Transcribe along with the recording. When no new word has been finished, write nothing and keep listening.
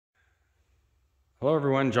Hello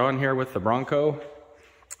everyone, John here with the Bronco.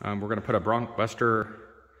 We're going to put a Bronc Buster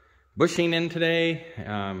bushing in today.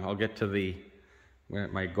 I'll get to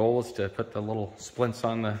my goal is to put the little splints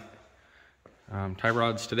on the tie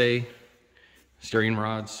rods today, steering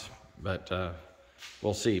rods, but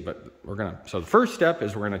we'll see. But so the first step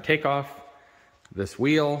is we're gonna take off this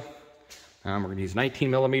wheel. We're gonna use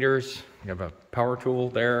 19 millimeters. We have a power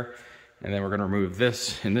tool there, and then we're gonna remove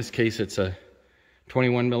this. In this case, it's a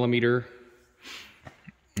 21 millimeter.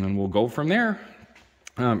 And we'll go from there.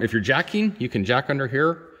 If you're jacking, you can jack under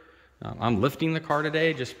here. I'm lifting the car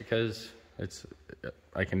today just because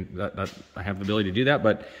I have the ability to do that.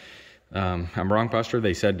 But on Bronc Buster,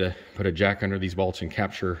 they said to put a jack under these bolts and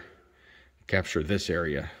capture this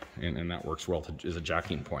area, and that works well as a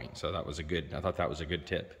jacking point. So that was I thought that was a good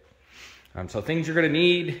tip. So things you're going to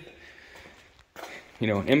need,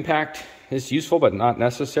 impact is useful but not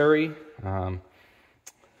necessary.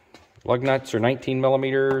 Lug nuts are 19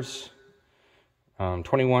 millimeters,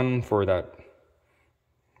 21 for that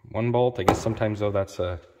one bolt. I guess sometimes though that's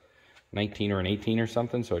a 19 or an 18 or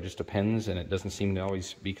something, so it just depends, and it doesn't seem to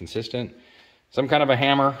always be consistent. Some kind of a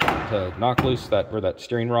hammer to knock loose where that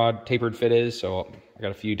steering rod tapered fit is. So I got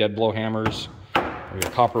a few dead blow hammers, maybe a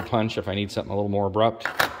copper punch if I need something a little more abrupt.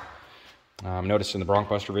 Noticed in the Bronc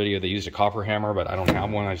Buster video they used a copper hammer, but I don't have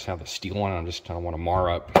one. I just have the steel one. I don't want to mar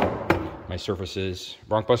up my surfaces.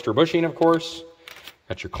 Bronc Buster bushing, of course.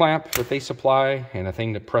 Got your clamp that they supply and a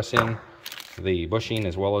thing to press in the bushing,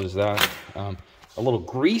 as well as that. A little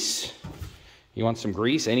grease. You want some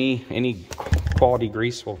grease? Any quality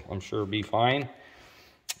grease will, I'm sure, be fine.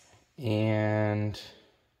 And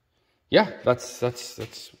yeah,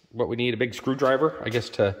 that's what we need. A big screwdriver, I guess,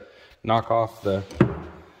 to knock off the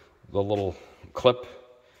little clip,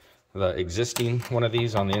 the existing one of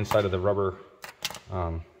these on the inside of the rubber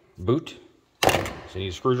boot. So you need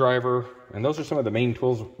a screwdriver, and those are some of the main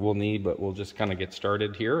tools we'll need, but we'll just kind of get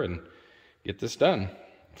started here and get this done.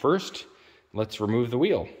 First, let's remove the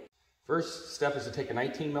wheel. First step is to take a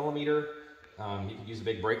 19 millimeter. You can use a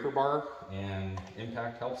big breaker bar, and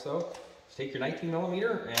impact helps though. Just take your 19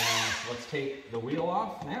 millimeter and let's take the wheel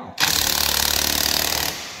off now.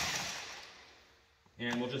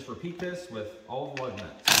 And we'll just repeat this with all the lug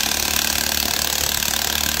nuts.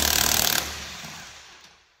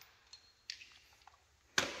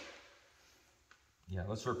 Yeah,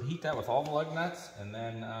 let's repeat that with all the lug nuts, and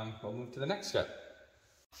then we'll move to the next step.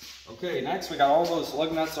 Okay, next we got all those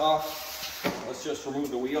lug nuts off. Let's just remove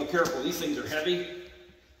the wheel. Careful, these things are heavy.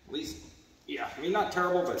 At least, yeah, I mean, not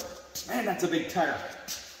terrible, but man, that's a big tire.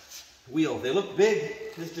 Wheel, they look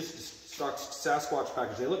big. This is just a stock Sasquatch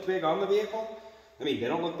package. They look big on the vehicle. I mean, they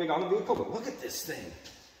don't look big on the vehicle, but look at this thing.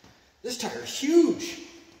 This tire is huge.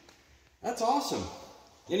 That's awesome.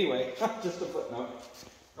 Anyway, just a footnote.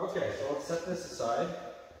 Okay, so let's set this aside.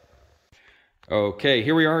 Okay,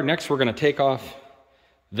 here we are. Next, we're going to take off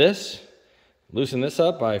this, loosen this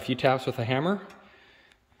up by a few taps with a hammer.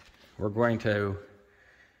 We're going to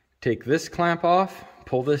take this clamp off,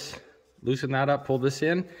 pull this, loosen that up, pull this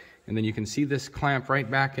in, and then you can see this clamp right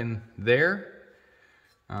back in there.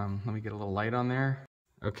 Let me get a little light on there.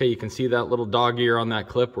 Okay, you can see that little dog ear on that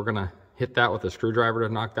clip. We're going to hit that with a screwdriver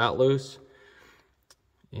to knock that loose.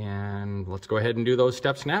 And let's go ahead and do those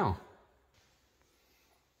steps now.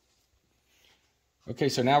 Okay,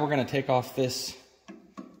 so now we're going to take off this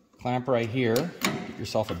clamp right here. Get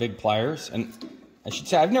yourself a big pliers. And I should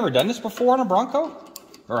say, I've never done this before on a Bronco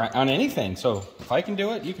or on anything. So if I can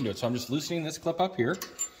do it, you can do it. So I'm just loosening this clip up here.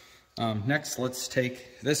 Next, let's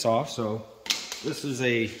take this off. So this is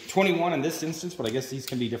a 21 in this instance, but I guess these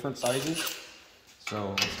can be different sizes.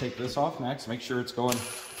 So let's take this off next. Make sure it's going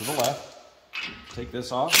to the left. Take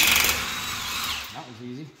this off. That was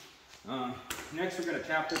easy. Next, we're going to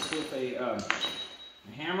tap this with a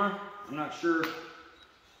hammer. I'm not sure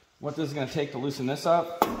what this is going to take to loosen this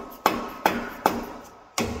up.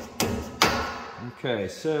 Okay,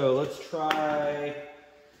 so let's try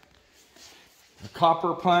a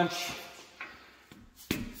copper punch.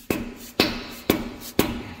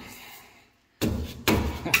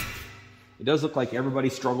 It does look like everybody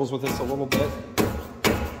struggles with this a little bit.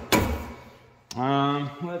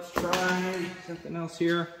 Let's try something else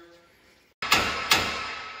here.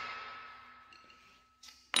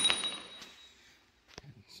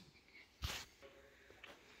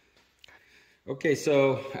 Okay,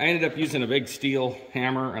 so I ended up using a big steel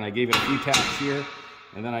hammer, and I gave it a few taps here,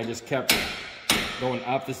 and then I just kept going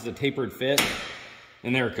up. This is a tapered fit,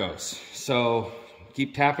 and there it goes. So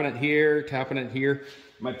keep tapping it here, tapping it here.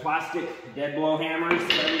 My plastic dead blow hammers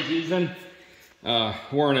that I was using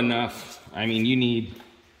weren't enough. I mean, you need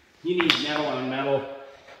metal on metal.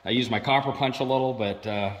 I used my copper punch a little, but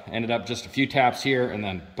ended up just a few taps here, and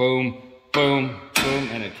then boom, boom, boom,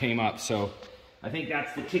 and it came up. So I think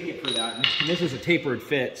that's the ticket for that. And this is a tapered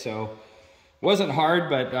fit, so it wasn't hard,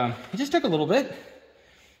 but it just took a little bit.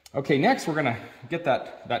 Okay, next we're gonna get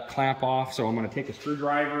that clamp off. So I'm gonna take a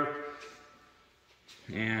screwdriver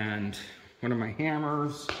and one of my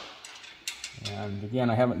hammers. And again,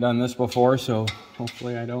 I haven't done this before, so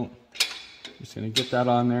hopefully I don't. Just gonna get that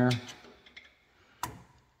on there.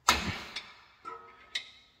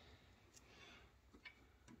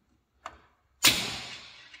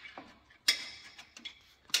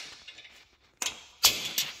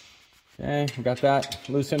 Okay, we got that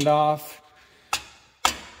loosened off.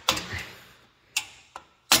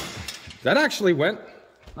 That actually went.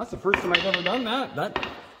 That's the first time I've ever done that.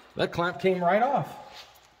 That clamp came right off.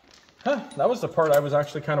 Huh, that was the part I was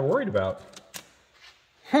actually kind of worried about.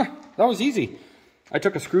 Huh, that was easy. I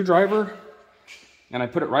took a screwdriver and I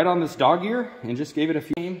put it right on this dog ear and just gave it a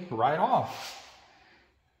few right off.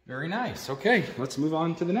 Very nice. Okay, let's move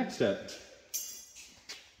on to the next step.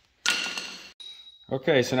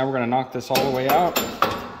 Okay, so now we're going to knock this all the way out.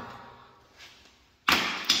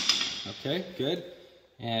 Okay, good.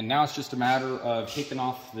 And now it's just a matter of taking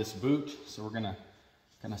off this boot. So we're going to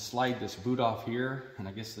kind of slide this boot off here, and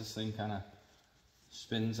I guess this thing kind of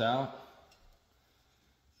spins out.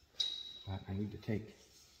 But I need to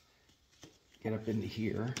get up into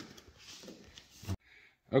here.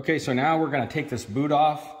 Okay, so now we're going to take this boot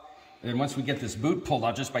off, and once we get this boot pulled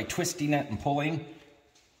out just by twisting it and pulling,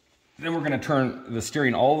 then we're going to turn the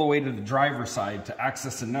steering all the way to the driver's side to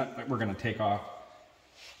access the nut that we're going to take off,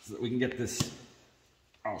 so that we can get this.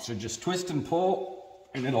 Oh, so just twist and pull,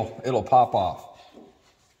 and it'll pop off.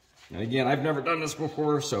 And again, I've never done this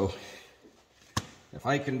before, so if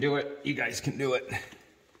I can do it, you guys can do it.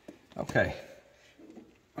 Okay,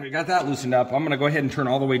 I got that loosened up. I'm gonna go ahead and turn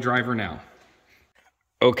all the way driver now.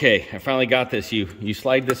 Okay, I finally got this. You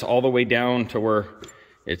slide this all the way down to where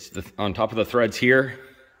it's on top of the threads here,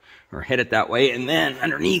 or hit it that way, and then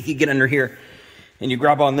underneath you get under here, and you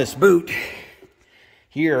grab on this boot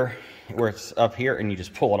here, where it's up here, and you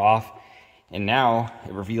just pull it off. And now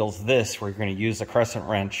it reveals this, where you're going to use the crescent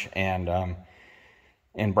wrench and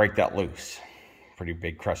break that loose. Pretty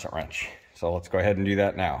big crescent wrench. So let's go ahead and do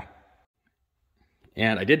that now.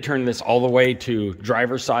 And I did turn this all the way to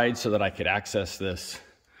driver's side so that I could access this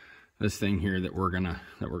thing here that we're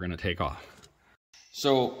gonna take off.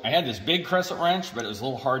 So I had this big crescent wrench, but it was a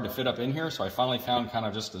little hard to fit up in here, so I finally found kind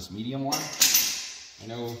of just this medium one. I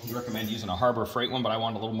know you recommend using a Harbor Freight one, but I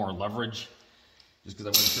wanted a little more leverage, just because I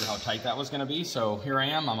wasn't sure how tight that was going to be. So here I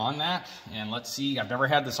am, I'm on that, and let's see. I've never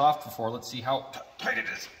had this off before. Let's see how tight it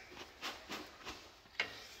is.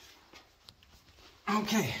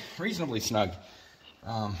 Okay, reasonably snug.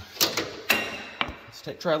 Let's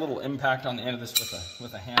try a little impact on the end of this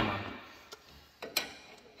with a hammer.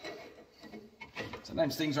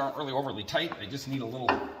 Sometimes things aren't really overly tight. They just need a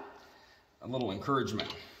little encouragement.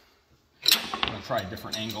 I'm going to try a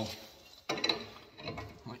different angle,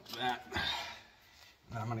 like that.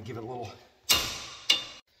 And I'm going to give it a little.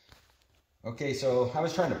 Okay, so I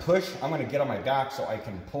was trying to push. I'm going to get on my back so I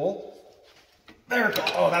can pull. There it goes.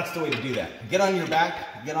 Oh, that's the way to do that. Get on your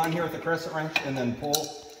back, get on here with the crescent wrench, and then pull.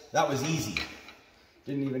 That was easy.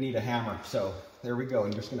 Didn't even need a hammer. So there we go.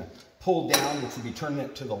 I'm just going to pull down, which would be turning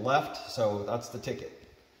it to the left. So that's the ticket.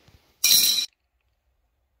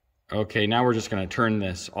 Okay, now we're just going to turn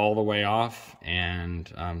this all the way off,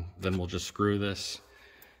 and then we'll just screw this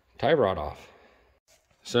tie rod off.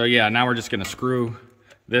 So yeah, now we're just going to screw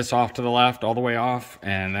this off to the left, all the way off,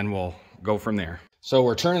 and then we'll go from there. So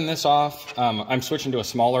we're turning this off. I'm switching to a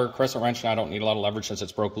smaller crescent wrench, and I don't need a lot of leverage since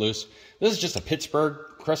it's broke loose. This is just a Pittsburgh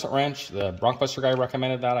crescent wrench. The Bronc Buster guy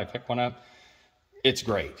recommended that. I picked one up. It's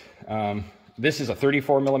great. This is a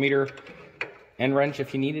 34 millimeter end wrench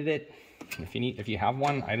if you needed it. If you have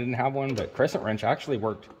one. I didn't have one, but crescent wrench actually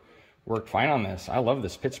worked fine on this. I love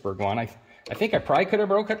this Pittsburgh one. I think I probably could have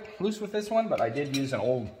broke it loose with this one, but I did use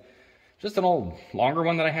just an old longer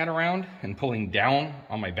one that I had around, and pulling down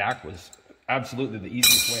on my back was absolutely the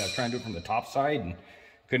easiest way. I was trying to do it from the top side and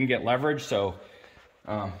couldn't get leverage. So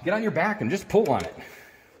get on your back and just pull on it.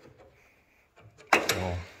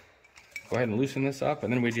 So go ahead and loosen this up,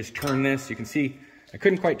 and then we just turn this. You can see I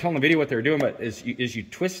couldn't quite tell in the video what they were doing, but as you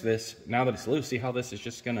twist this, now that it's loose, see how this is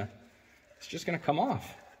just gonna come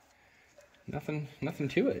off. Nothing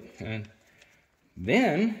to it. And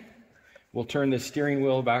then we'll turn this steering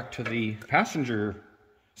wheel back to the passenger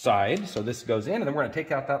side, so this goes in, and then we're gonna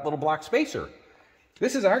take out that little black spacer.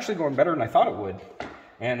 This is actually going better than I thought it would.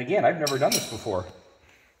 And again, I've never done this before.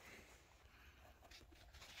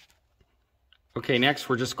 Okay, next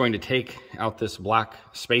we're just going to take out this black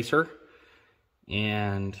spacer,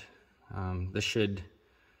 and this shouldn't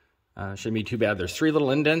be too bad. There's 3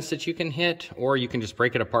 little indents that you can hit, or you can just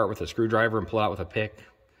break it apart with a screwdriver and pull out with a pick.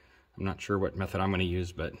 I'm not sure what method I'm going to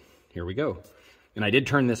use, but here we go. And I did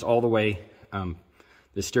turn this all the way,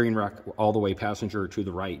 the steering rack all the way passenger to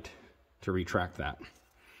the right to retract that.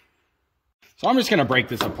 So I'm just going to break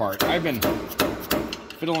this apart. I've been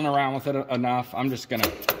fiddling around with it enough. I'm just going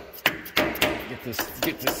to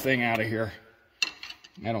get this thing out of here.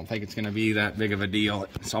 I don't think it's going to be that big of a deal.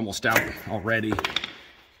 It's almost out already.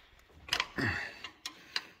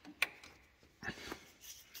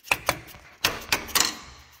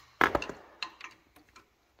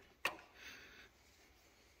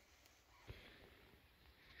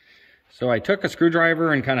 So I took a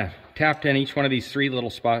screwdriver and kind of tapped in each one of these 3 little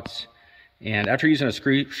spots. And after using a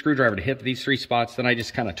screwdriver to hit these 3 spots, then I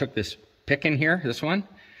just kind of took this pick in here, this one,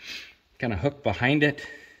 kind of hooked behind it.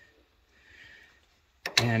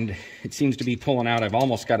 And it seems to be pulling out. I've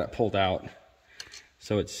almost got it pulled out.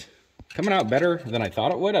 So it's coming out better than I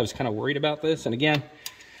thought it would. I was kind of worried about this. And again,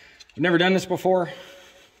 I've never done this before.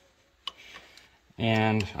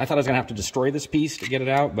 And I thought I was going to have to destroy this piece to get it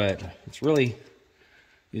out, but it's really,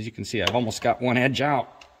 as you can see, I've almost got one edge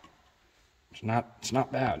out. It's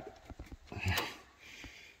not bad.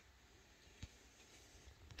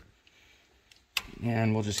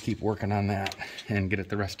 And we'll just keep working on that and get it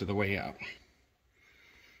the rest of the way out.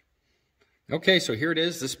 Okay, so here it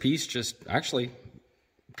is. This piece just actually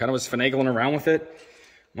kind of was finagling around with it.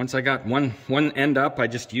 Once I got one end up, I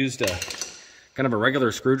just used a kind of a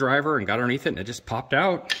regular screwdriver and got underneath it, and it just popped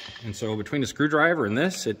out. And so between the screwdriver and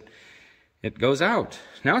this, it goes out.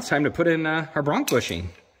 Now it's time to put in our Bronc bushing.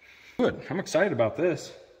 Good, I'm excited about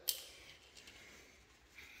this.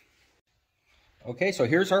 Okay, so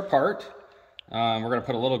here's our part. We're going to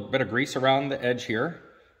put a little bit of grease around the edge here.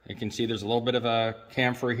 You can see there's a little bit of a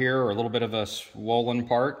chamfer here, or a little bit of a swollen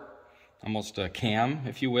part, almost a cam,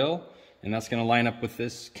 if you will. And that's going to line up with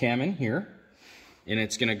this cam in here. And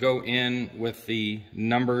it's going to go in with the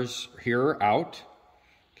numbers here out.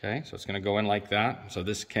 Okay, so it's going to go in like that. So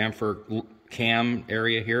this chamfer cam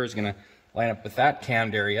area here is going to line up with that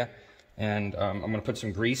cammed area. And I'm going to put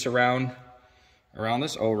some grease around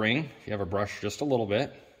this O-ring. If you have a brush, just a little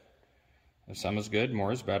bit. Some is good,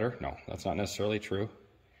 more is better. No, that's not necessarily true.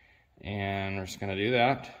 And we're just going to do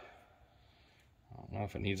that. I don't know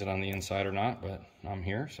if it needs it on the inside or not, but I'm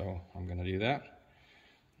here, so I'm going to do that.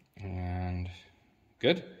 And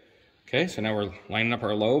good. Okay, so now we're lining up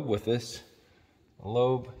our lobe with this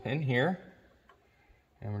lobe in here.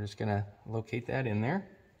 And we're just going to locate that in there.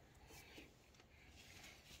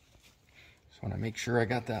 Just want to make sure I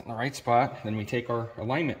got that in the right spot. Then we take our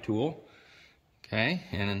alignment tool. Okay,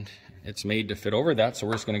 and it's made to fit over that, so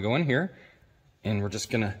we're just going to go in here and we're just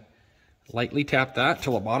going to lightly tap that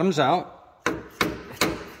till it bottoms out. Just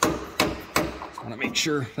want to make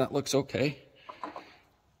sure that looks okay.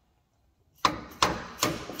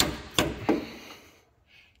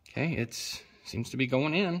 Okay, it seems to be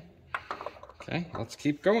going in. Okay, let's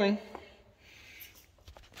keep going.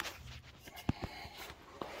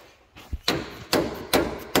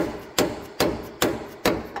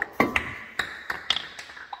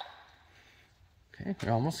 Okay, we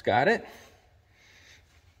almost got it.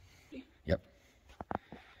 Yep.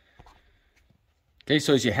 Okay,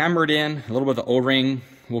 so as you hammer it in, a little bit of the O-ring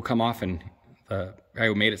will come off, and the guy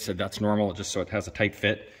who made it said that's normal, just so it has a tight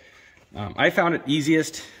fit. I found it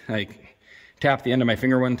easiest, like tap the end of my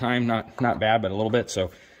finger one time, not bad, but a little bit.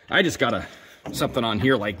 So I just got something on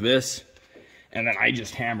here like this, and then I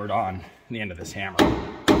just hammered on the end of this hammer.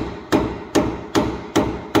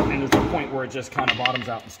 And there's a point where it just kind of bottoms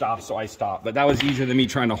out and stops, so I stopped. But that was easier than me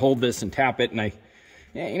trying to hold this and tap it, and I,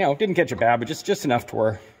 you know, didn't catch it bad, but just enough to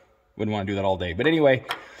where I wouldn't want to do that all day. But anyway,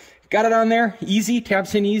 got it on there, easy,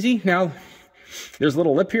 taps in easy. Now, there's a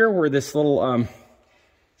little lip here where this little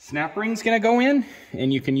snap ring's gonna go in,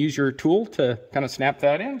 and you can use your tool to kind of snap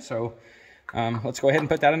that in. So let's go ahead and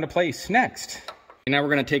put that into place next. And now we're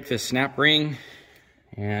gonna take this snap ring,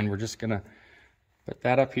 and we're just gonna put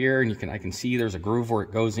that up here, and I can see there's a groove where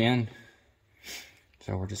it goes in.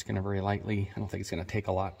 So we're just gonna very lightly, I don't think it's gonna take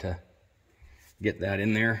a lot to get that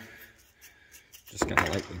in there. Just gonna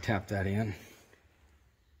lightly tap that in.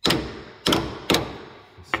 Let's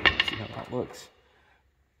see how that looks.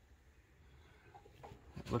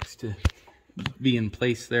 It looks to be in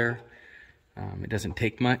place there. It doesn't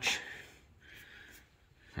take much.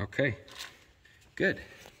 Okay, good.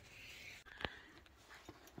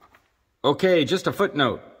 Okay, just a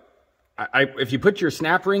footnote. If you put your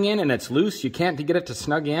snap ring in and it's loose, you can't get it to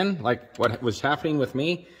snug in, like what was happening with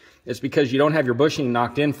me. it's because you don't have your bushing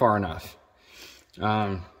knocked in far enough.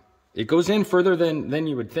 It goes in further than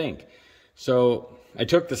you would think. So I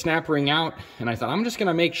took the snap ring out and I thought, I'm just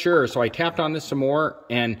gonna make sure. So I tapped on this some more,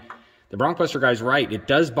 and the Bronc Buster guy's right. It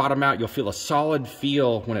does bottom out. You'll feel a solid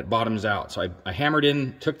feel when it bottoms out. So I hammered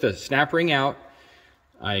in, took the snap ring out.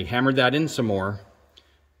 I hammered that in some more.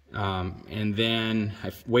 And then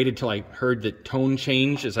I waited till I heard the tone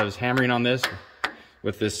change as I was hammering on this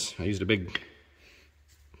with this. I used a big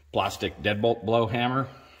plastic deadbolt blow hammer.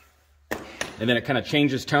 And then it kind of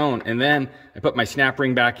changes tone. And then I put my snap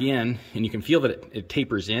ring back in, and you can feel that it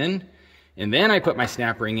tapers in. And then I put my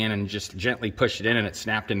snap ring in and just gently pushed it in, and it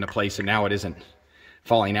snapped into place, and now it isn't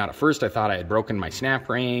falling out. At first I thought I had broken my snap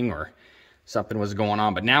ring or something was going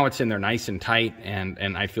on, but now it's in there nice and tight,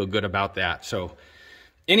 and I feel good about that. So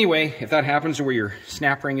anyway, if that happens where your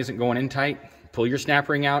snap ring isn't going in tight, pull your snap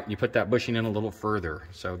ring out, you put that bushing in a little further.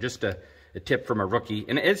 So just a tip from a rookie,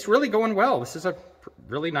 and it's really going well. This is a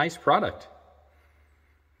really nice product.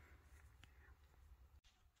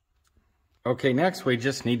 Okay, next we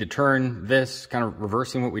just need to turn this, kind of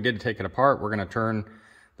reversing what we did to take it apart. We're going to turn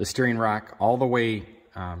the steering rack all the way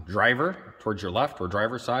driver towards your left or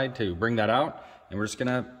driver side to bring that out, and we're just going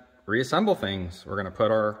to reassemble things. We're going to put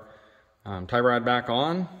our tie rod back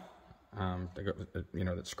on,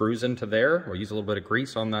 that screws into there. We'll use a little bit of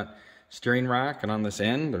grease on that steering rack and on this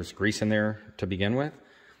end. There's grease in there to begin with,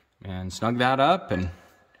 and snug that up and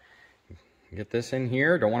get this in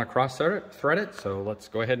here. Don't want to cross thread it, so let's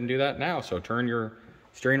go ahead and do that now. So turn your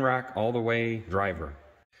steering rack all the way driver.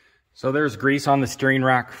 So there's grease on the steering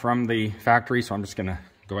rack from the factory, so I'm just going to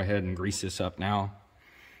go ahead and grease this up now.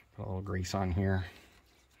 Put a little grease on here.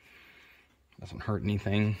 Doesn't hurt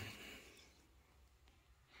anything.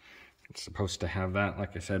 It's supposed to have that,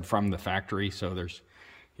 like I said, from the factory, so there's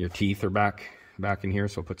your teeth are back in here,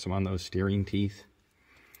 so I'll put some on those steering teeth.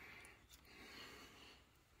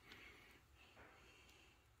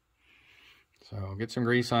 So get some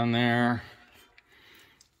grease on there,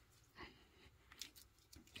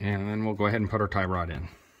 and then we'll go ahead and put our tie rod in.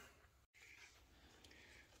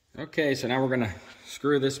 Okay, so now we're going to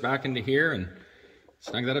screw this back into here and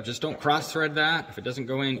snug that up. Just don't cross thread that. If it doesn't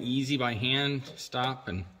go in easy by hand, stop,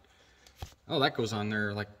 and oh, that goes on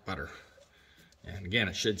there like butter. And again,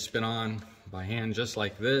 it should spin on by hand just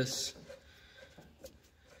like this.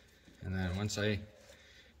 And then once I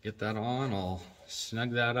get that on, I'll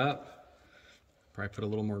snug that up. Probably put a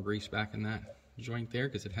little more grease back in that joint there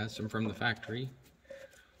because it has some from the factory.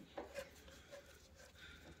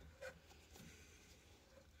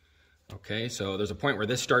 Okay, so there's a point where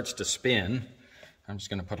this starts to spin. I'm just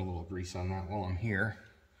going to put a little grease on that while I'm here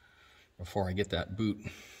before I get that boot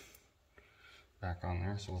back on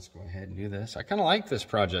there. So let's go ahead and do this. I kind of like this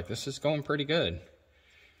project. This is going pretty good.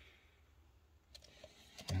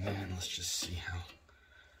 And then let's just see how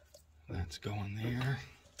that's going there.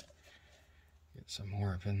 Get some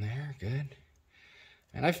more up in there, good.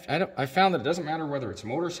 And I found that it doesn't matter whether it's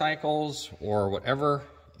motorcycles or whatever.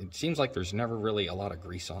 It seems like there's never really a lot of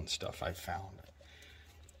grease on stuff, I've found.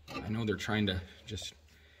 I know they're trying to just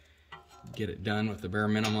get it done with the bare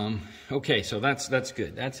minimum. Okay, so that's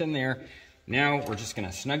good. That's in there. Now we're just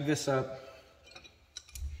gonna snug this up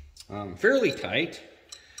fairly tight.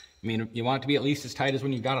 I mean, you want it to be at least as tight as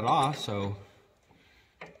when you got it off, so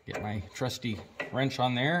get my trusty wrench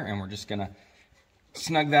on there, and we're just gonna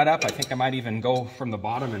snug that up. I think I might even go from the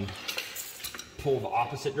bottom and pull the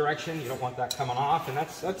opposite direction. You don't want that coming off, and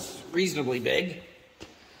that's reasonably big.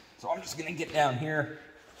 So I'm just gonna get down here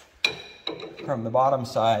from the bottom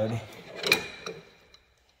side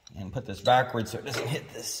and put this backwards so it doesn't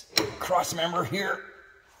hit this cross member here.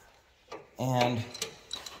 And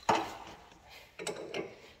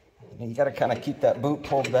you gotta kind of keep that boot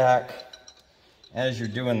pulled back as you're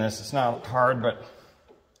doing this. It's not hard, but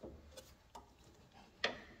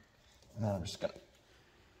now I'm just gonna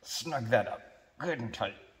snug that up good and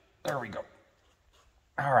tight. There we go.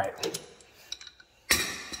 All right.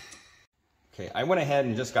 Okay, I went ahead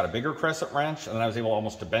and just got a bigger crescent wrench, and then I was able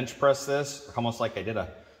almost to bench press this, almost like I did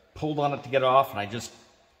pulled on it to get it off, and I just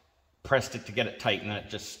pressed it to get it tight, and then it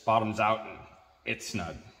just bottoms out and it's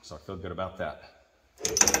snug. So I feel good about that.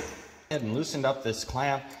 And loosened up this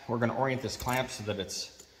clamp. We're going to orient this clamp so that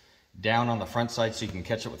it's down on the front side so you can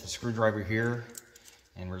catch it with the screwdriver here.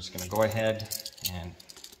 And we're just going to go ahead and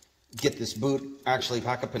get this boot actually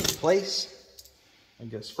back up into place. I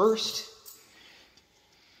guess first,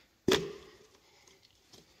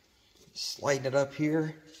 slide it up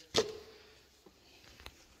here.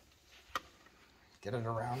 Get it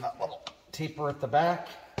around that little taper at the back.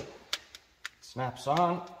 Snaps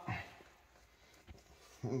on.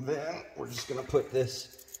 And then we're just going to put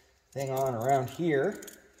this thing on around here,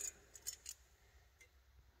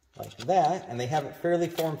 like that, and they have it fairly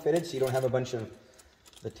form-fitted so you don't have a bunch of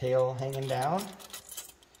the tail hanging down.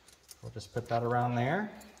 We'll just put that around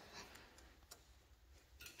there.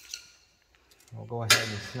 We'll go ahead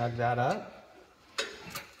and snug that up.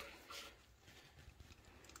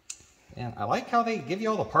 And I like how they give you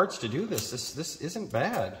all the parts to do this. This isn't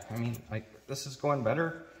bad. I mean, like, this is going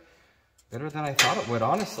better than I thought it would,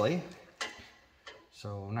 honestly.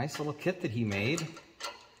 So, nice little kit that he made.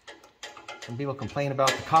 Some people complain about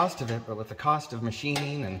the cost of it, but with the cost of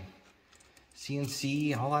machining and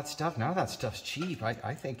CNC and all that stuff, now that stuff's cheap.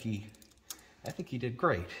 I think he did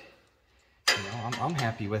great. You know, I'm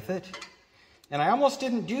happy with it. And I almost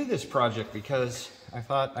didn't do this project because I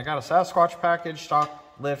thought I got a Sasquatch package, stock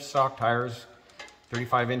lift, stock tires,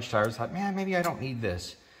 35-inch tires. I thought, man, maybe I don't need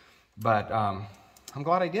this. But I'm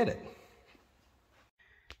glad I did it.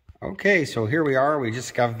 Okay, so here we are. We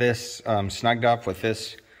just got this snugged up with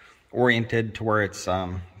this oriented to where it's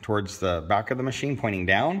towards the back of the machine, pointing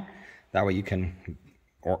down. That way you can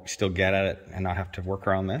still get at it and not have to work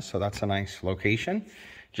around this. So that's a nice location.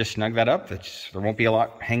 Just snug that up. There won't be a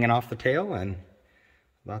lot hanging off the tail, and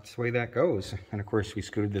that's the way that goes. And of course, we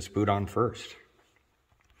screwed this boot on first.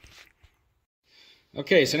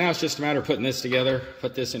 Okay, so now it's just a matter of putting this together.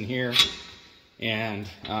 Put this in here, and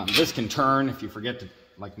this can turn if you forget to,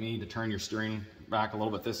 like me, to turn your steering back a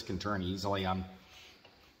little bit. This can turn easily. I'm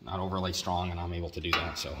not overly strong, and I'm able to do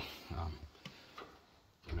that. So,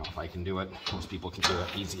 you know, if I can do it, most people can do it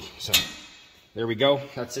easy. So there we go.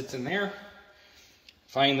 That sits in there.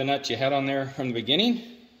 Find the nut you had on there from the beginning,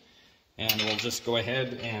 and we'll just go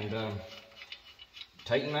ahead and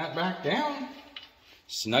tighten that back down,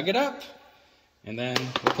 snug it up, and then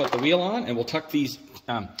we'll put the wheel on, and we'll tuck these,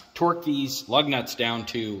 torque these lug nuts down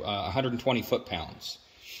to 120 foot-pounds.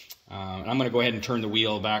 And I'm going to go ahead and turn the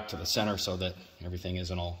wheel back to the center so that everything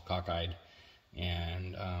isn't all cockeyed.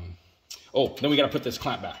 And oh, then we got to put this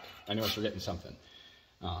clamp back. I know I was forgetting something.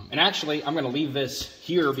 And actually, I'm going to leave this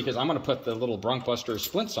here because I'm going to put the little Bronc Buster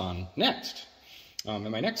splints on next, in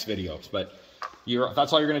my next videos. But if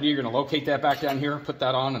that's all you're going to do, you're going to locate that back down here, put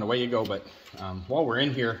that on, and away you go. But while we're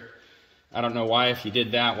in here, I don't know why, if you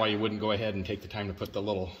did that, why you wouldn't go ahead and take the time to put the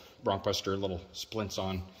little Bronc Buster little splints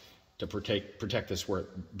on to protect this where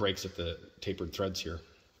it breaks at the tapered threads here.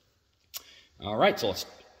 All right, so let's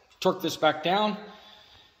torque this back down.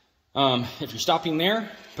 If you're stopping there,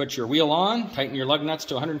 put your wheel on, tighten your lug nuts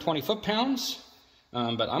to 120 foot-pounds.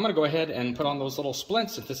 But I'm going to go ahead and put on those little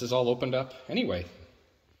splints if this is all opened up anyway.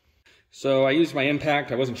 So I used my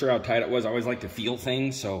impact. I wasn't sure how tight it was. I always like to feel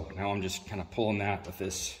things, so now I'm just kind of pulling that with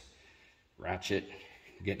this ratchet,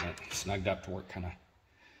 getting it snugged up to where it kind of...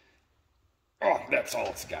 Oh, that's all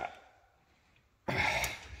it's got.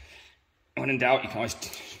 When in doubt, you can always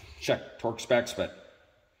check torque specs, but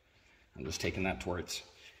I'm just taking that to where it's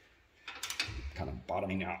kind of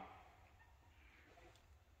bottoming out.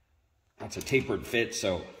 That's a tapered fit,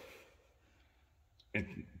 so it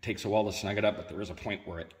takes a while to snug it up, but there is a point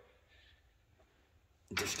where it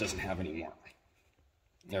just doesn't have any more.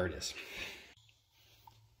 There it is.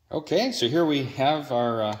 Okay, so here we have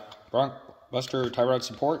our Bronc Buster tie rod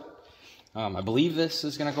support. I believe this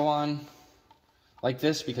is going to go on like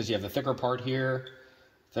this because you have the thicker part here,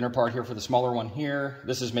 thinner part here for the smaller one here.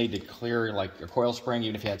 This is made to clear like a coil spring,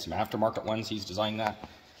 even if you had some aftermarket ones. He's designed that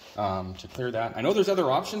to clear that. I know there's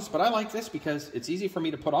other options, but I like this because it's easy for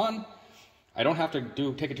me to put on. I don't have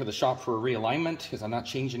to take it to the shop for a realignment because I'm not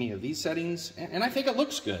changing any of these settings, and I think it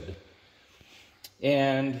looks good.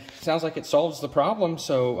 And it sounds like it solves the problem.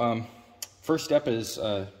 So first step is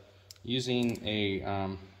using a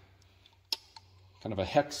kind of a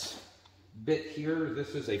hex bit here.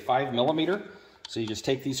 This is a 5mm. So you just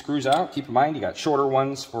take these screws out. Keep in mind you got shorter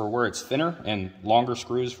ones for where it's thinner and longer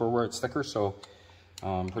screws for where it's thicker. So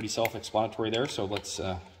pretty self-explanatory there. So let's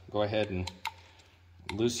go ahead and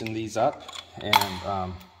loosen these up,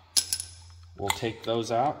 and we'll take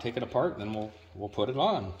those out, take it apart, and then we'll put it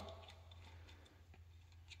on.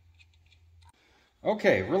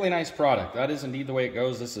 Okay, really nice product. That is indeed the way it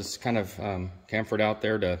goes. This is kind of chamfered out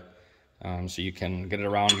there to so you can get it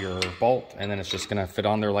around your bolt, and then it's just going to fit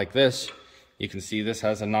on there like this. You can see this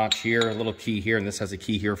has a notch here, a little key here, and this has a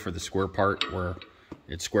key here for the square part where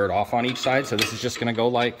it's squared off on each side. So this is just going to go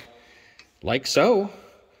like so.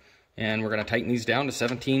 And we're going to tighten these down to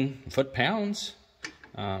 17 foot-pounds.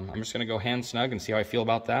 I'm just going to go hand snug and see how I feel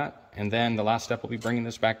about that. And then the last step will be bringing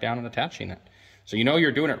this back down and attaching it. So you know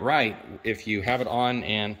you're doing it right if you have it on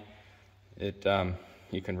and it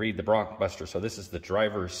you can read the Bronc Buster. So this is the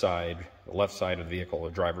driver's side, the left side of the vehicle, the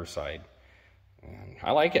driver's side. And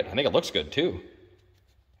I like it. I think it looks good too.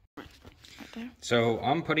 So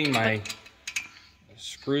I'm putting my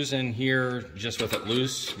screws in here just with it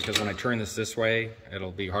loose, because when I turn this way,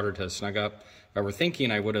 it'll be harder to snug up. If I were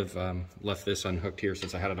thinking, I would have left this unhooked here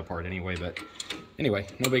since I had it apart anyway, but anyway,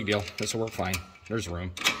 no big deal. This will work fine. There's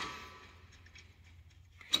room.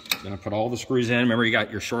 Gonna put all the screws in. Remember, you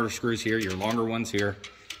got your shorter screws here, your longer ones here.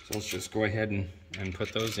 So let's just go ahead and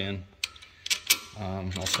put those in.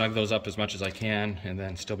 I'll snug those up as much as I can and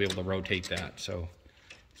then still be able to rotate that. So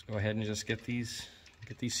let's go ahead and just get these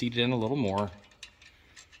seated in a little more.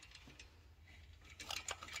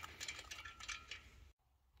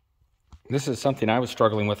 This is something I was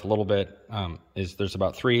struggling with a little bit, is there's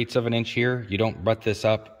about 3/8 of an inch here. You don't butt this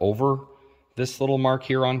up over this little mark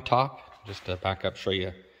here on top. Just to back up, show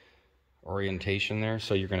you orientation there.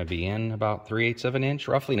 So you're going to be in about 3/8 of an inch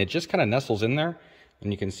roughly, and it just kind of nestles in there.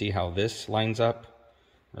 And you can see how this lines up.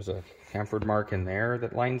 There's a chamfered mark in there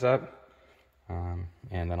that lines up.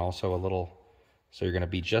 And then also a little, so you're going to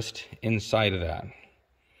be just inside of that.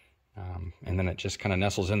 And then it just kind of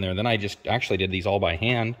nestles in there. Then I just actually did these all by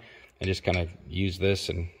hand. I just kind of used this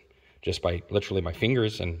and just by literally my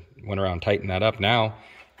fingers and went around tighten that up. Now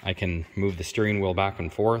I can move the steering wheel back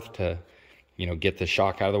and forth to, you know, get the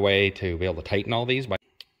shock out of the way to be able to tighten all these by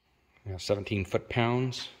 17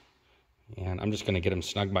 foot-pounds. And I'm just going to get them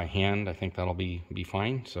snug by hand. I think that'll be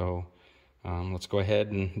fine. So let's go ahead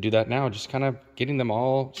and do that now. Just kind of getting them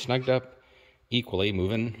all snugged up equally,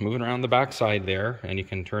 moving around the backside there. And you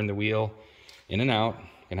can turn the wheel in and out.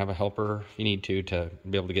 You can have a helper if you need to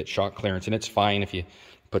be able to get shock clearance. And it's fine if you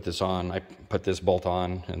put this on. I put this bolt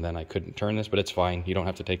on and then I couldn't turn this, but it's fine. You don't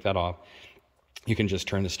have to take that off. You can just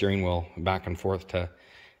turn the steering wheel back and forth to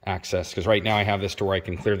access. Because right now I have this to where I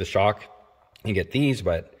can clear the shock and get these,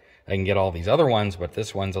 but I can get all these other ones, but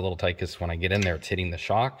this one's a little tight because when I get in there, it's hitting the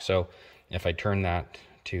shock. So if I turn that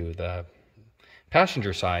to the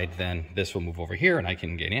passenger side, then this will move over here and I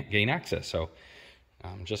can gain access. So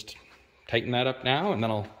just tighten that up now, and then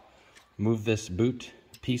I'll move this boot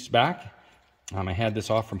piece back. I had this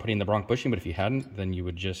off from putting the Bronc bushing, but if you hadn't, then you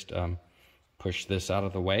would just push this out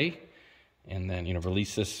of the way, and then, you know,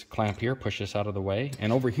 release this clamp here, push this out of the way.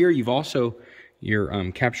 And over here,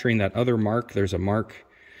 you're capturing that other mark. There's a mark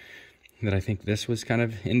that I think this was kind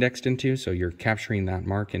of indexed into, so you're capturing that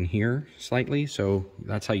mark in here slightly. So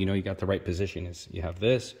that's how you know you got the right position, is you have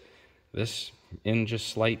this in just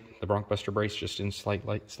slight, the Bronc Busterbrace just in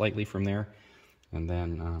slightly from there, and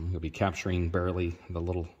then you'll be capturing barely the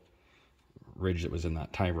little ridge that was in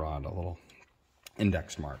that tie rod, a little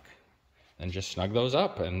index mark. And just snug those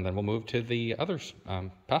up, and then we'll move to the other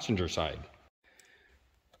passenger side.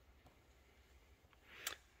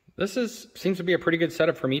 This seems to be a pretty good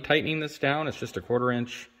setup for me tightening this down. It's just a 1/4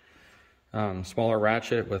 inch smaller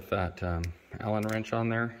ratchet with that Allen wrench on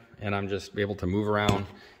there, and I'm just able to move around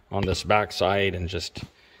on this back side and just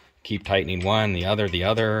keep tightening one, the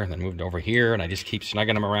other, and then moved over here, and I just keep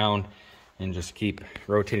snugging them around and just keep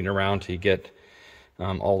rotating around till you get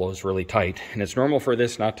all those really tight. And it's normal for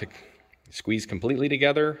this not to squeeze completely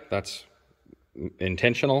together. That's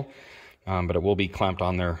intentional, but it will be clamped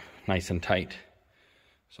on there nice and tight.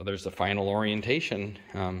 So there's the final orientation.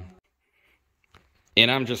 And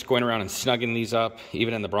I'm just going around and snugging these up.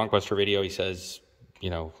 Even in the Bronc Buster video, he says, you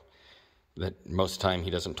know, that most of the time he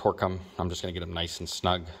doesn't torque them. I'm just going to get them nice and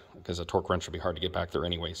snug because a torque wrench will be hard to get back there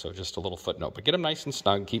anyway. So just a little footnote. But get them nice and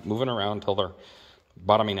snug. Keep moving around until they're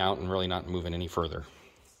bottoming out and really not moving any further.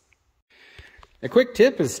 A quick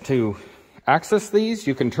tip is to access these.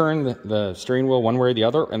 You can turn the steering wheel one way or the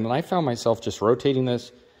other. And then I found myself just rotating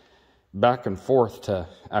this back and forth to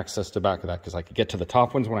access the back of that, because I could get to the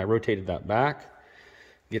top ones when I rotated that back,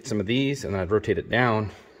 get some of these, and then I'd rotate it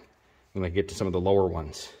down and I get to some of the lower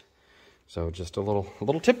ones. So just a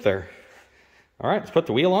little tip there. All right, let's put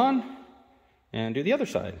the wheel on and do the other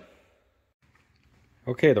side.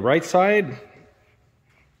 Okay, the right side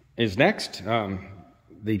is next.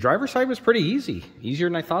 The driver's side was pretty easy, easier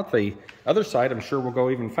than I thought. The other side, I'm sure, will go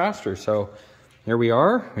even faster. So here we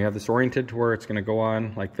are. We have this oriented to where it's going to go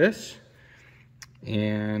on like this.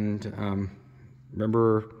 And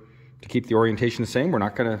remember to keep the orientation the same. We're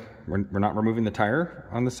not removing the tire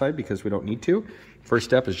on the side because we don't need to. First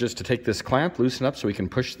step is just to take this clamp, loosen up so we can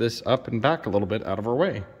push this up and back a little bit out of our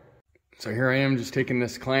way. So here I am just taking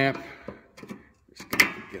this clamp,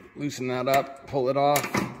 just loosen that up, pull it off,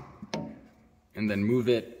 and then move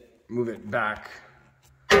it back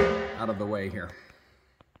out of the way here.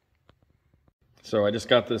 So I just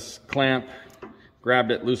got this clamp,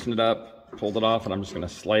 grabbed it, loosened it up, pulled it off, and I'm just going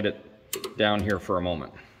to slide it down here for a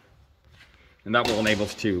moment. And that will enable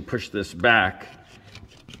us to push this back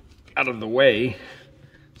out of the way.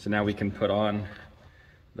 So now we can put on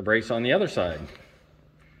the brace on the other side.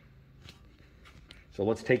 So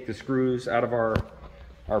let's take the screws out of our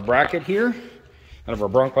bracket here, out of our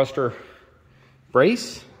Bronc Buster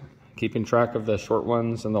brace, keeping track of the short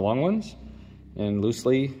ones and the long ones, and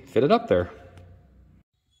loosely fit it up there.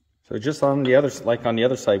 So just on the other, like on the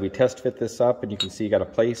other side, we test fit this up, and you can see you got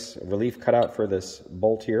a relief cutout for this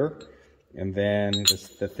bolt here, and then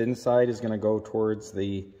the thin side is going to go towards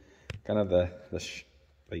the kind of the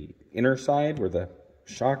inner side where the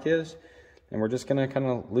shock is, and we're just going to kind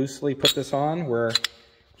of loosely put this on. Where,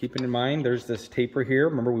 keeping in mind, there's this taper here.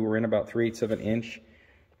 Remember, we were in about 3/8 of an inch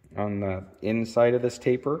on the inside of this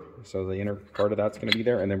taper, so the inner part of that's going to be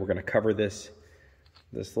there, and then we're going to cover this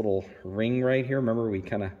little ring right here. Remember, we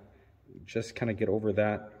just get over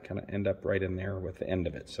that, kind of end up right in there with the end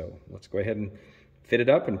of it. So let's go ahead and fit it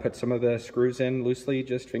up and put some of the screws in loosely,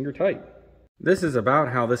 just finger tight. This is about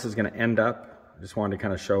how this is going to end up. I just wanted to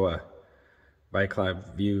kind of show a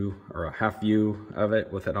biclab view or a half view of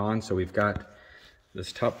it with it on. So we've got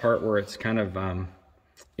this top part where it's kind of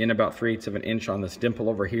in about 3/8 of an inch on this dimple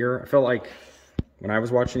over here. I felt like when I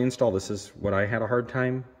was watching the install, this is what I had a hard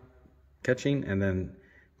time catching. And then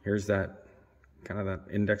here's that kind of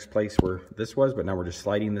that index place where this was, but now we're just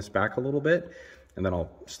sliding this back a little bit, and then I'll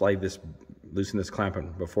loosen this clamp,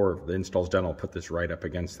 and before the install's done, I'll put this right up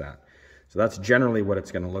against that. So that's generally what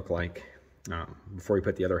it's going to look like before we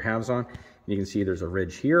put the other halves on. You can see there's a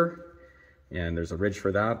ridge here, and there's a ridge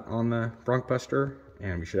for that on the Bronc Buster,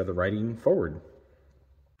 and we should have the writing forward.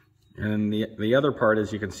 And the other part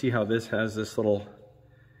is, you can see how this has this little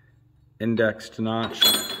indexed notch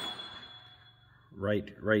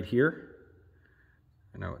right here.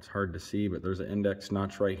 I know it's hard to see, but there's an index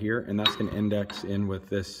notch right here, and that's going to index in with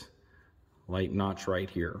this light notch right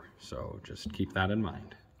here. So just keep that in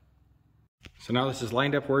mind. So now this is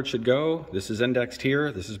lined up where it should go. This is indexed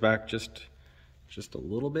here. This is back just a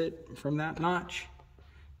little bit from that notch,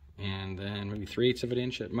 and then maybe 3/8 of an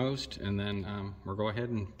inch at most, and then we'll go ahead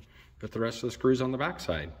and put the rest of the screws on the back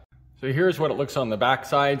side. So here's what it looks on the back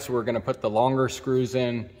side. So we're going to put the longer screws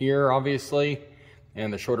in here, obviously,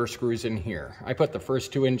 and the shorter screws in here. I put the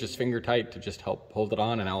first 2 in just finger tight to just help hold it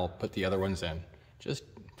on, and I'll put the other ones in just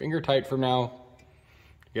finger tight for now.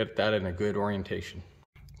 Get that in a good orientation.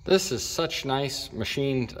 This is such nice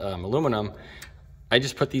machined aluminum. I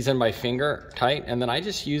just put these in by finger tight, and then I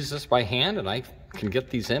just use this by hand, and I can get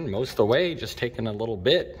these in most of the way, just taking a little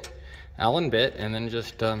bit, Allen bit, and then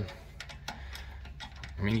just,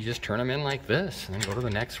 you just turn them in like this, and then go to the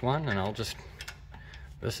next one, and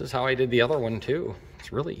this is how I did the other one too.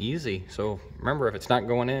 It's really easy. So remember, if it's not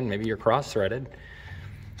going in, maybe you're cross-threaded.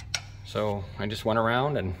 So I just went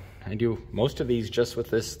around, and I do most of these just with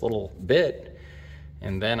this little bit,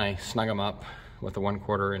 and then I snug them up with a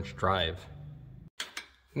 1/4 inch drive.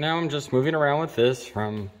 Now I'm just moving around with this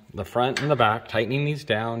from the front and the back, tightening these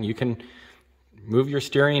down. You can move your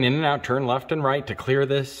steering in and out, turn left and right to clear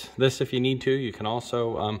this if you need to. You can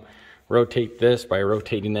also rotate this by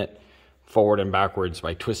rotating it forward and backwards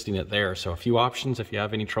by twisting it there. So a few options if you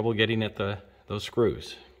have any trouble getting at those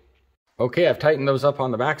screws. Okay, I've tightened those up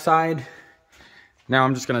on the back side. Now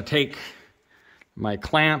I'm just going to take my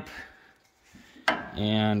clamp,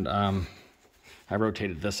 and I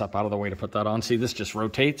rotated this up out of the way to put that on. See, this just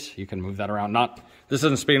rotates. You can move that around. This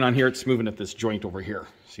isn't spinning on here, it's moving at this joint over here.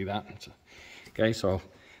 See that? Okay, so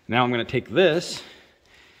now I'm going to take this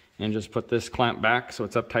and just put this clamp back so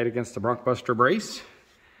it's up tight against the Bronc Buster brace.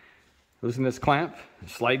 Loosen this clamp,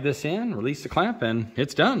 slide this in, release the clamp, and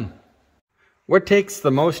it's done. What takes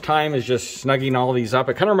the most time is just snugging all these up.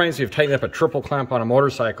 It kind of reminds me of tightening up a triple clamp on a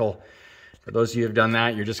motorcycle. For those of you who have done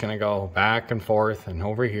that, you're just going to go back and forth and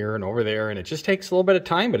over here and over there, and it just takes a little bit of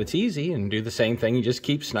time, but it's easy. And do the same thing. You just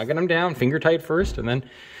keep snugging them down, finger tight first, and then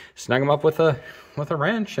snug them up with a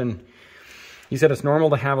wrench. And he said it's normal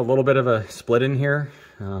to have a little bit of a split in here.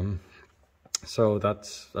 So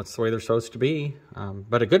that's the way they're supposed to be.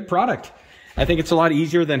 But a good product. I think it's a lot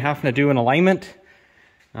easier than having to do an alignment.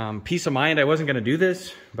 Peace of mind, I wasn't going to do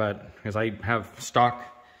this, but because I have stock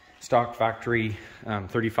factory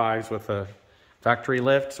 35s with a factory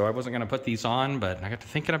lift, so I wasn't going to put these on, but I got to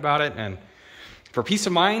thinking about it, and for peace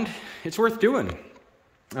of mind, it's worth doing.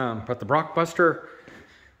 But the Bronc Buster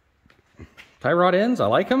tie rod ends, I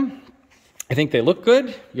like them. I think they look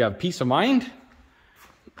good. You have peace of mind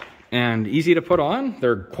and easy to put on.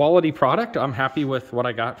 They're quality product. I'm happy with what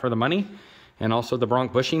I got for the money. And also the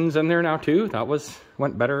Bronc bushings in there now too. That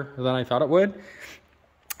went better than I thought it would.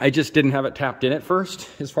 I just didn't have it tapped in at first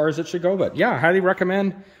as far as it should go. But yeah, I highly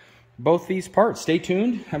recommend both these parts. Stay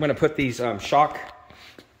tuned. I'm going to put these rear shock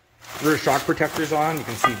protectors on. You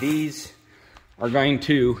can see these are going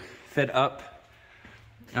to fit up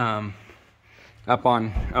up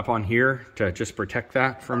on here to just protect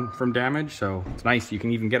that from damage. So it's nice. You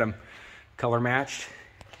can even get them color matched.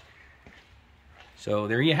 So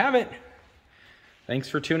there you have it. Thanks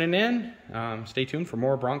for tuning in. Stay tuned for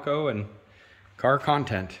more Bronco and car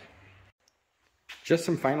content. Just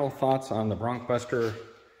some final thoughts on the Bronc Buster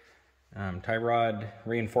tie rod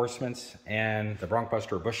reinforcements and the Bronc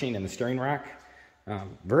Buster bushing in the steering rack.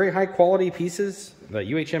 Very high quality pieces. The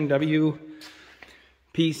UHMW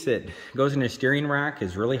piece that goes in the steering rack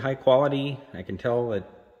is really high quality. I can tell that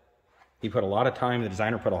he put a lot of time, the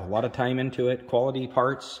designer put a lot of time into it, quality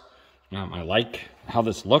parts. I like how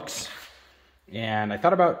this looks. And I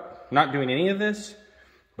thought about not doing any of this,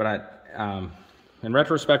 but in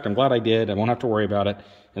retrospect, I'm glad I did. I won't have to worry about it.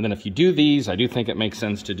 And then if you do these, I do think it makes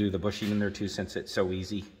sense to do the bushing in there too, since it's so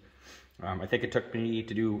easy. I think it took me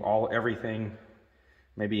to do everything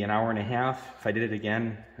maybe an hour and a half. If I did it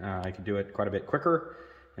again, I could do it quite a bit quicker,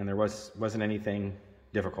 and there wasn't anything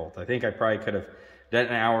difficult. I think I probably could have done it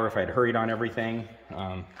in an hour if I'd hurried on everything,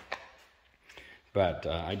 but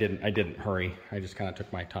I didn't hurry. I just kind of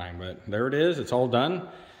took my time. But there it is. It's all done.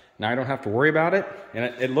 Now I don't have to worry about it, and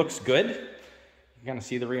it looks good. You kind of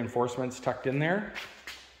see the reinforcements tucked in there.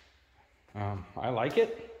 I like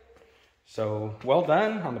it. So well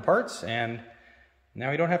done on the parts, and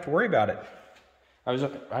now you don't have to worry about it.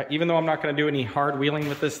 Even though I'm not going to do any hard wheeling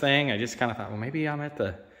with this thing, I just kind of thought, well, maybe I'm at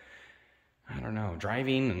the, I don't know,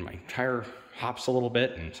 driving and my tire hops a little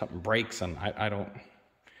bit and something breaks, and I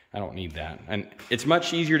don't need that. And it's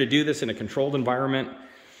much easier to do this in a controlled environment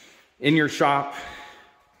in your shop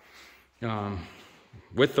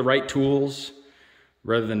with the right tools,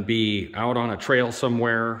 rather than be out on a trail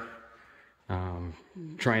somewhere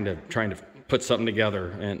trying to put something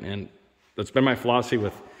together. And that's been my philosophy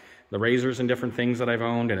with the razors and different things that I've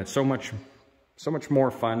owned, and it's so much more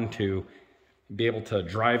fun to be able to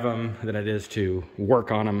drive them than it is to work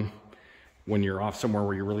on them when you're off somewhere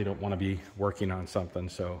where you really don't want to be working on something.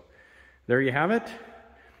 So there you have it.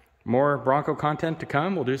 More Bronco content to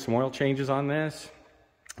come. We'll do some oil changes on this.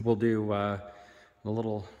 We'll do the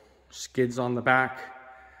little skids on the back,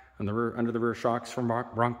 on the rear, under the rear shocks from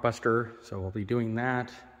Bronc Buster. So we'll be doing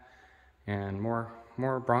that, and more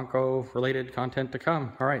Bronco related content to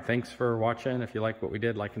come. All right, thanks for watching. If you like what we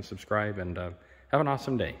did, like and subscribe, and have an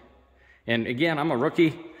awesome day. And again, I'm a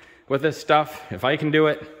rookie with this stuff. If I can do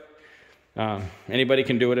it, anybody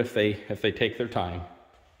can do it if they take their time.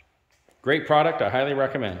 Great product. I highly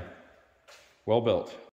recommend. Well built.